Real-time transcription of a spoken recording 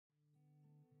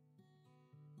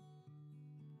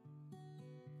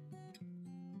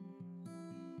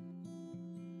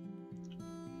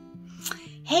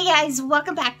Hey guys,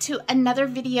 welcome back to another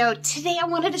video. Today I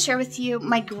wanted to share with you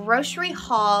my grocery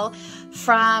haul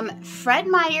from Fred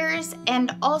Meyer's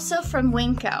and also from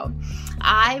Winco.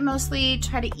 I mostly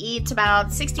try to eat about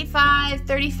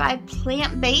 65-35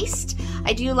 plant-based.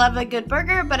 I do love a good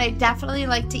burger, but I definitely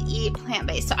like to eat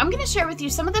plant-based. So I'm going to share with you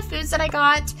some of the foods that I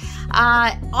got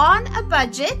on a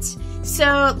budget.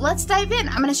 So let's dive in.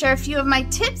 I'm going to share a few of my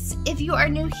tips. If you are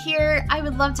new here, I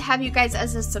would love to have you guys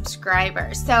as a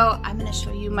subscriber. So I'm going to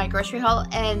show you my grocery haul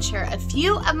and share a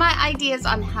few of my ideas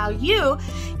on how you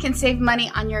can save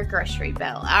money on your grocery bill.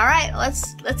 All right,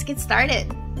 let's get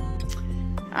started.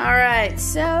 All right,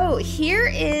 so here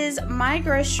is my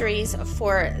groceries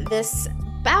for this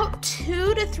about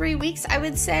 2 to 3 weeks, I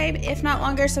would say, if not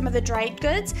longer, some of the dried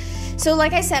goods. So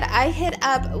like I said, I hit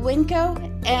up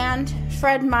Winco and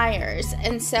Fred Meyer's,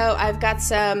 and so I've got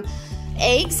some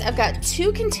eggs. I've got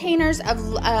 2 containers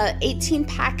of 18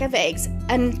 pack of eggs.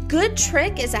 A good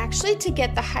trick is actually to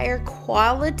get the higher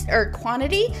quality or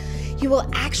quantity. You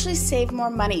will actually save more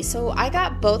money. So I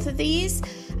got both of these.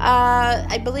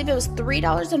 I believe it was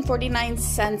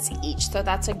 $3.49 each, so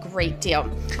that's a great deal.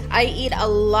 I eat a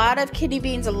lot of kidney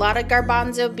beans, a lot of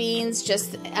garbanzo beans,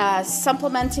 just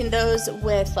supplementing those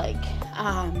with like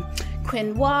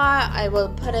quinoa. I will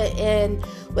put it in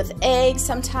with eggs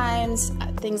sometimes,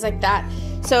 things like that.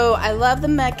 So I love the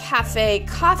McCafe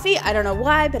coffee. I don't know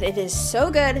why, but it is so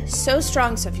good, so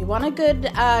strong. So if you want a good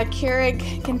Keurig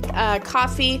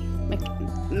coffee,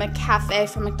 McCafe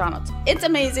from McDonald's. It's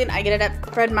amazing. I get it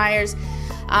at Fred Meyer's.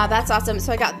 That's awesome.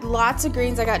 So I got lots of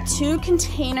greens. I got 2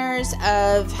 containers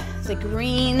of the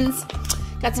greens.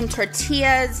 Got some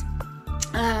tortillas.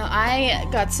 I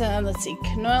got some, let's see,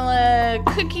 canola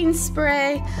cooking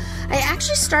spray. I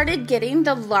actually started getting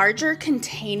the larger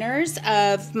containers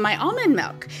of my almond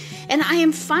milk, and I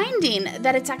am finding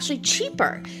that it's actually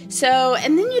cheaper. So,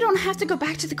 and then you don't have to go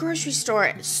back to the grocery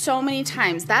store so many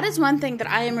times. That is one thing that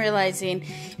I am realizing,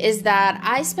 is that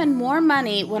I spend more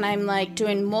money when I'm like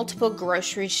doing multiple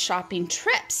grocery shopping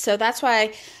trips. So that's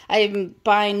why I'm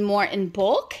buying more in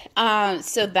bulk.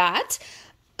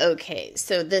 Okay,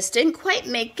 so this didn't quite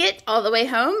make it all the way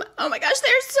home. Oh my gosh,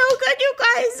 they're so good, you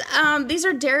guys. These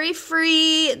are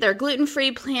dairy-free, they're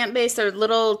gluten-free, plant-based, they're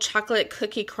little chocolate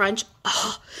cookie crunch.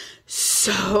 Oh,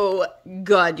 so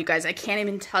good, you guys. I can't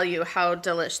even tell you how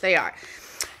delish they are.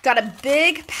 Got a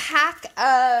big pack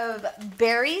of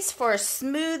berries for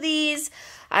smoothies.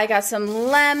 I got some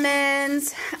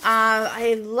lemons.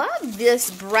 I love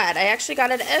this bread. I actually got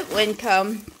it at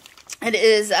Winco. It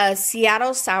is a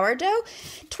Seattle sourdough,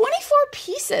 24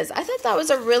 pieces. I thought that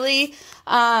was a really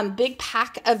big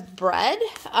pack of bread.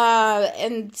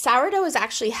 And sourdough is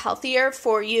actually healthier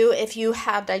for you if you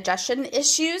have digestion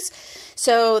issues.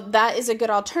 So that is a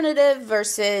good alternative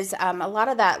versus a lot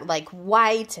of that like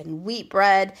white and wheat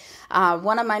bread.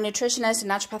 One of my nutritionists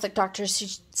and naturopathic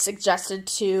doctors suggested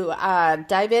to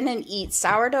dive in and eat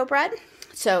sourdough bread.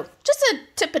 So just a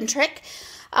tip and trick.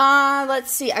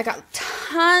 Let's see, I got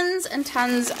tons and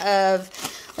tons of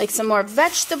like some more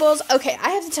vegetables. Okay,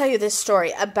 I have to tell you this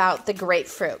story about the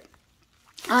grapefruit.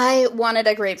 I wanted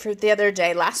a grapefruit the other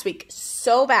day, last week,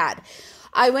 so bad.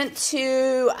 I went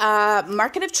to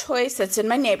Market of Choice that's in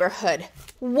my neighborhood.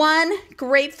 1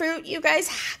 grapefruit, you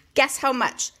guys, guess how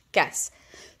much? Guess.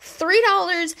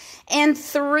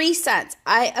 $3.03.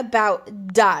 I about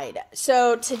died.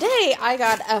 So today I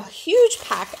got a huge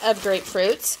pack of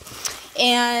grapefruits,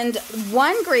 and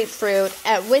 1 grapefruit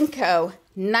at Winco,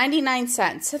 99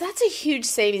 cents. So that's a huge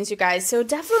savings, you guys. So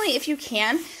definitely, if you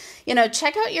can, you know,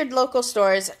 check out your local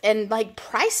stores and like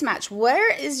price match.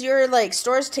 Where is your like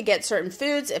stores to get certain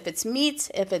foods, if it's meats,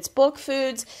 if it's bulk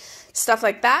foods, stuff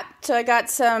like that. So I got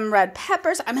some red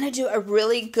peppers. I'm going to do a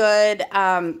really good,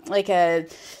 like a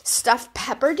stuffed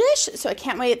pepper dish. So I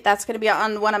can't wait. That's going to be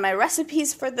on one of my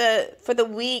recipes for the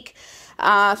week.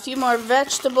 A few more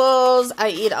vegetables. I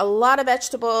eat a lot of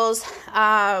vegetables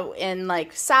in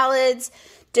like salads,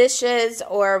 dishes,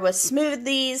 or with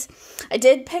smoothies. I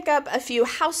did pick up a few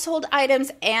household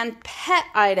items and pet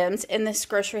items in this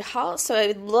grocery haul. So I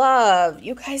would love,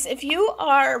 you guys, if you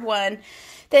are one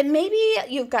that maybe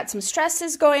you've got some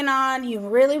stresses going on, you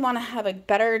really want to have a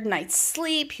better night's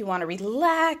sleep, you want to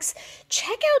relax,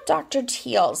 check out Dr.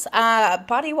 Teal's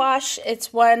body wash.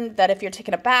 It's one that if you're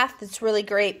taking a bath, it's really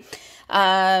great.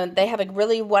 They have a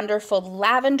really wonderful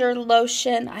lavender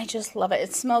lotion. I just love it.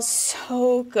 It smells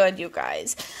so good, you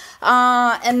guys.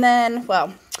 And then,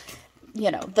 well, you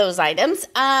know, those items,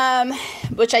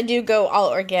 which I do go all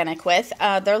organic with.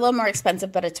 They're a little more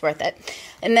expensive, but it's worth it.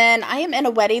 And then I am in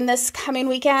a wedding this coming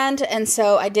weekend, and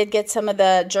so I did get some of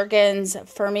the Jergens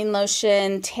firming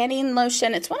lotion, tanning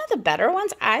lotion. It's one of the better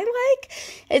ones I like.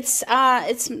 It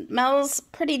smells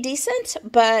pretty decent,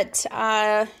 but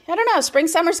I don't know. Spring,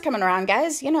 summer's coming around,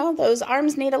 guys. You know, those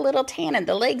arms need a little tanning.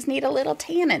 The legs need a little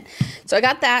tanning. So I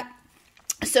got that.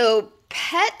 So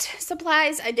pet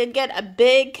supplies, I did get a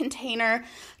big container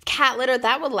cat litter.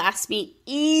 That would last me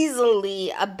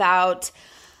easily about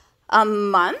a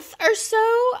month or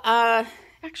so.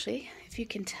 Actually, if you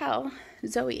can tell,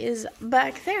 Zoe is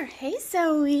back there. Hey,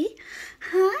 Zoe.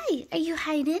 Hi. Are you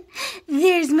hiding?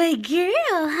 There's my girl.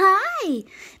 Hi.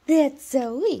 That's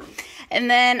Zoe.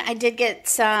 And then I did get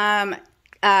some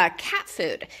cat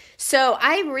food. So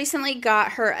I recently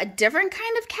got her a different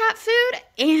kind of cat food,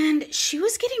 and she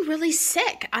was getting really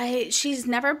sick. She's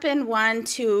never been one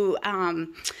to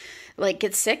like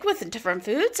get sick with different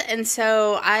foods, and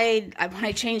so when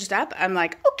I changed up, I'm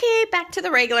like, okay, back to the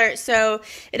regular. So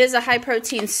it is a high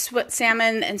protein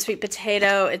salmon and sweet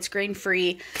potato. It's grain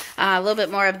free, a little bit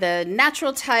more of the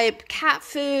natural type cat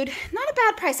food. Not a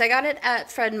bad price. I got it at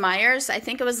Fred Meyer's. I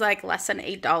think it was like less than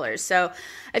 $8. So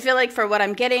I feel like for what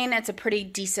I'm getting, it's a pretty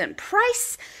decent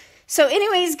price. So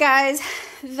anyways, guys,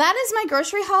 that is my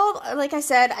grocery haul. Like I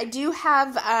said, I do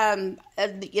have,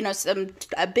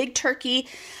 a big turkey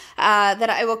that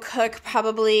I will cook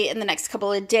probably in the next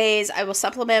couple of days. I will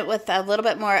supplement with a little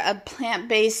bit more of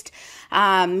plant-based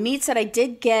meats that I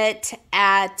did get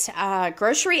at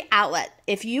Grocery Outlet.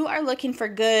 If you are looking for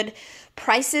good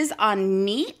prices on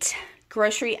meat,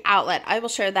 Grocery Outlet. I will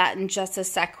share that in just a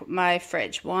sec. My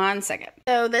fridge. 1 second.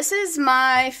 So this is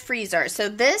my freezer. So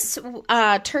this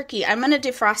turkey, I'm going to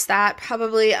defrost that.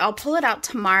 Probably I'll pull it out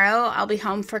tomorrow. I'll be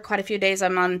home for quite a few days.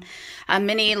 I'm on a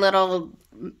mini little,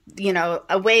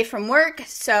 away from work.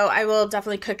 So I will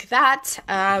definitely cook that.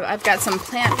 I've got some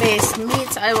plant-based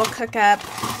meats I will cook up.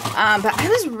 But I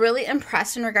was really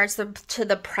impressed in regards to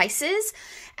the prices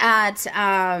at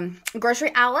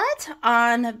Grocery Outlet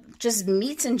on just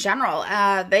meats in general.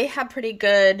 They have pretty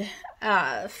good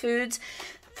foods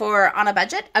for on a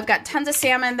budget. I've got tons of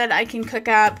salmon that I can cook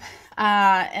up,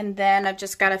 and then I've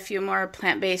just got a few more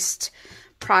plant-based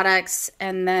products,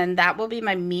 and then that will be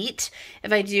my meat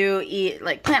if I do eat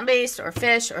like plant-based or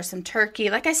fish or some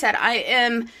turkey. Like I said, I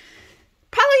am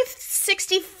probably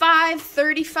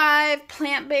 65-35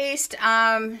 plant-based,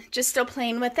 just still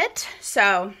playing with it.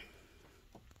 So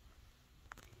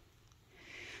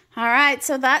all right,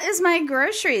 so that is my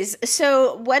groceries.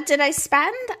 So what did I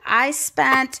spend? I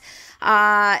spent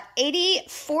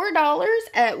 $84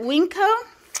 at Winco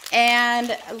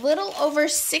and a little over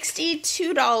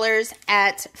 $62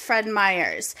 at Fred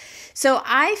Meyer's. So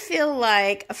I feel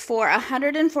like for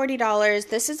 $140,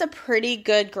 this is a pretty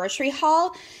good grocery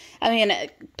haul. I mean,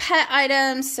 pet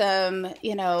items, some,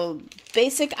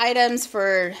 basic items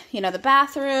for, the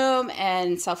bathroom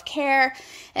and self-care,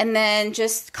 and then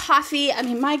just coffee. I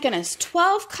mean, my goodness,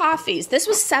 12 coffees. This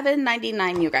was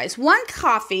 $7.99, you guys. One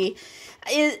coffee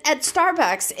at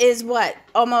Starbucks is what,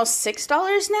 almost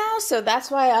 $6 now? So that's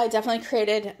why I definitely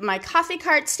created my coffee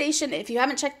cart station. If you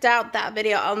haven't checked out that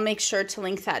video, I'll make sure to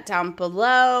link that down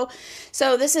below.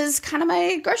 So this is kind of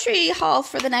my grocery haul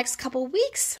for the next couple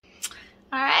weeks.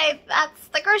 All right, that's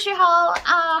the grocery haul.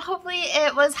 Hopefully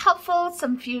it was helpful.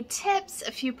 Some few tips,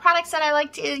 a few products that I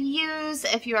like to use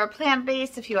if you are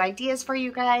plant-based, a few ideas for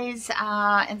you guys,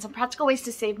 and some practical ways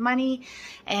to save money.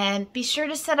 And be sure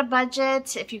to set a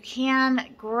budget if you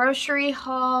can. Grocery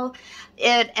haul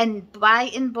it and buy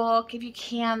in bulk if you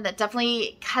can. That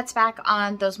definitely cuts back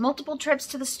on those multiple trips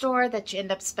to the store that you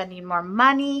end up spending more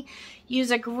money. Use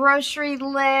a grocery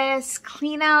list,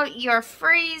 clean out your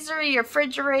freezer, your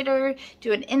refrigerator,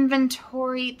 do an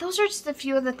inventory. Those are just a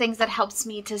few of the things that helps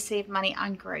me to save money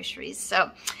on groceries. So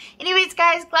anyways,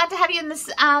 guys, glad to have you in this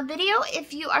video.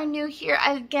 If you are new here,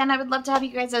 again, I would love to have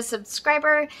you guys as a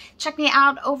subscriber. Check me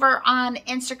out over on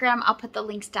Instagram. I'll put the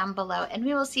links down below, and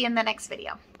we will see you in the next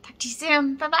video. Talk to you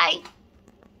soon. Bye-bye.